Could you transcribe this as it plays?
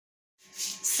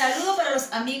Saludo para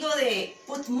los amigos de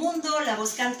Mundo, la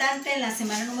voz cantante en la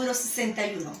semana número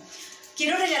 61.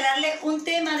 Quiero regalarle un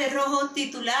tema de ROJO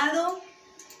titulado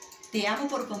Te amo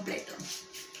por completo.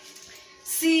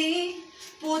 Si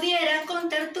pudiera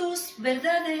contar tus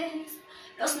verdades,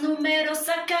 los números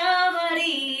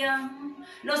acabarían,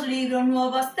 los libros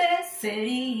nuevos te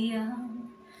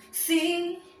serían.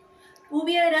 Si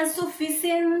hubieran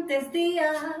suficientes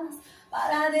días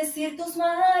para decir tus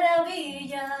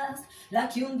maravillas, la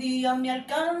que un día me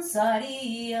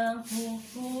alcanzaría.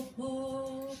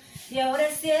 Y ahora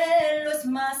el cielo es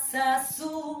más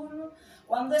azul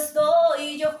cuando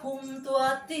estoy yo junto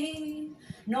a ti.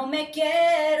 No me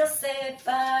quiero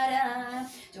separar,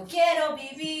 yo quiero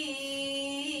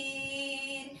vivir.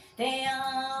 Te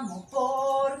amo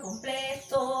por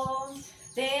completo,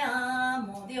 te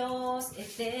amo Dios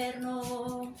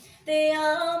eterno, te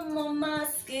amo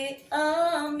más que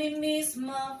a mi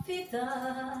misma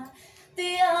vida.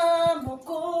 Te amo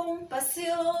con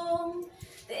pasión,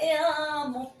 te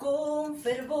amo con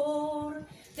fervor,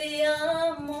 te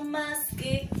amo más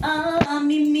que a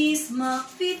mi misma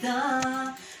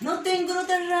vida. No tengo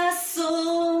otra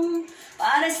razón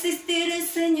para existir,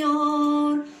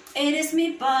 Señor. Eres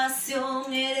mi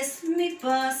pasión, eres mi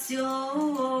pasión.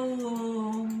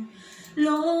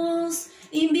 Los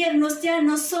inviernos ya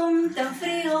no son tan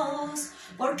fríos,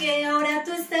 porque ahora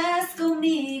tú estás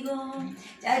conmigo.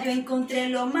 Ya yo encontré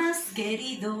lo más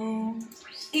querido.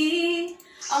 Y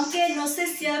aunque no sé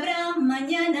si habrá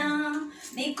mañana,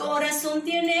 mi corazón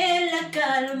tiene la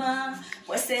calma,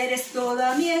 pues eres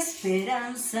toda mi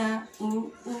esperanza.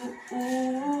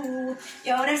 Y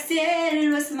ahora el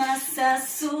cielo es más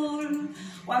azul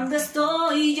cuando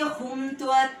estoy yo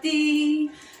junto a ti.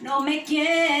 No me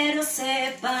quiero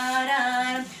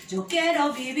separar, yo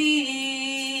quiero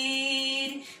vivir.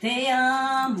 Te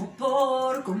amo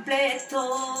por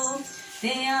completo,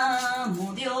 te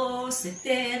amo Dios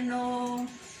eterno,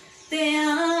 te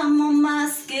amo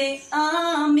más que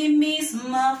a mi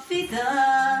misma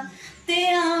vida.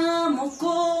 Te amo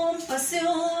con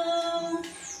pasión,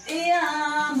 te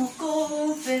amo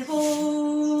con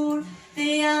fervor,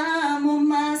 te amo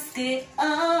más que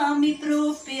a mi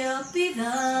propia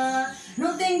vida.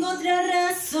 No tengo otra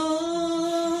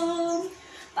razón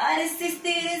para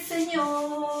existir,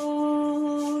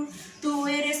 Señor. Tú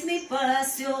eres mi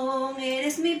pasión,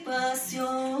 eres mi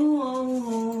pasión.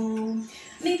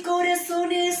 Mi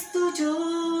corazón es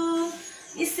tuyo,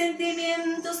 mis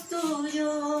sentimientos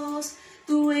tuyos.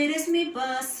 Tú eres mi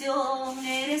pasión,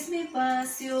 eres mi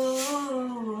pasión.